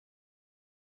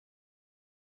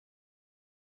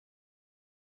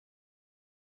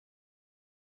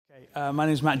My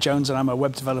name is Matt Jones and I'm a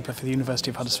web developer for the University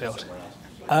of Huddersfield.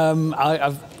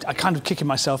 I kind of kicking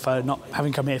myself not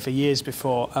having come here for years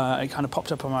before. It kind of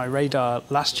popped up on my radar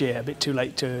last year, a bit too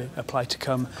late to apply to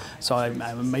come, so I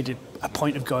made it a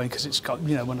point of going because it's got,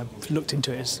 you know, when I looked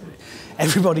into it,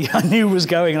 everybody I knew was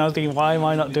going and I was thinking, why am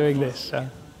I not doing this?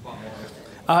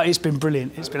 It's been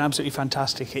brilliant. It's been absolutely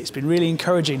fantastic. It's been really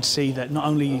encouraging to see that not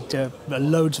only are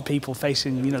loads of people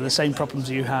facing, you know, the same problems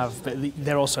you have, but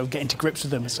they're also getting to grips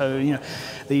with them. So, you know,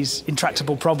 these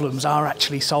intractable problems are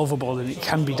actually solvable and it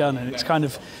can be done. And it's kind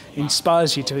of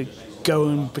inspires you to go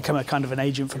and become a kind of an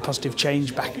agent for positive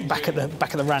change back at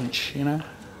the ranch, you know.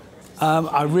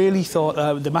 I really thought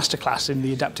the masterclass in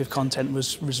the adaptive content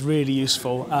was really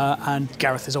useful, and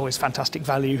Gareth is always fantastic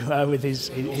value with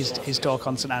his talk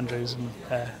on St Andrews and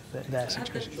their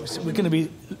situation. So we're going to be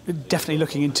definitely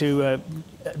looking into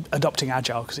adopting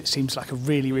Agile because it seems like a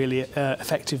really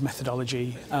effective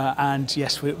methodology, and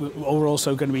yes, we're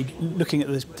also going to be looking at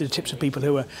the tips of people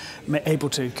who are able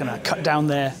to kind of cut down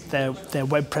their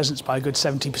web presence by a good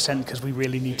 70% because we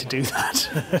really need to do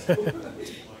that.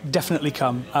 Definitely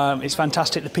come. It's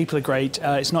fantastic. The people are great.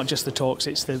 It's not just the talks,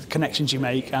 it's the connections you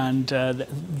make and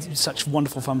such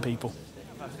wonderful fun people.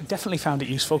 Definitely found it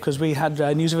useful because we had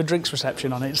news of a drinks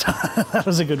reception on it, so that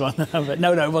was a good one. But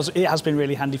no, it has been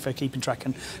really handy for keeping track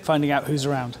and finding out who's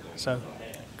around, so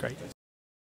great.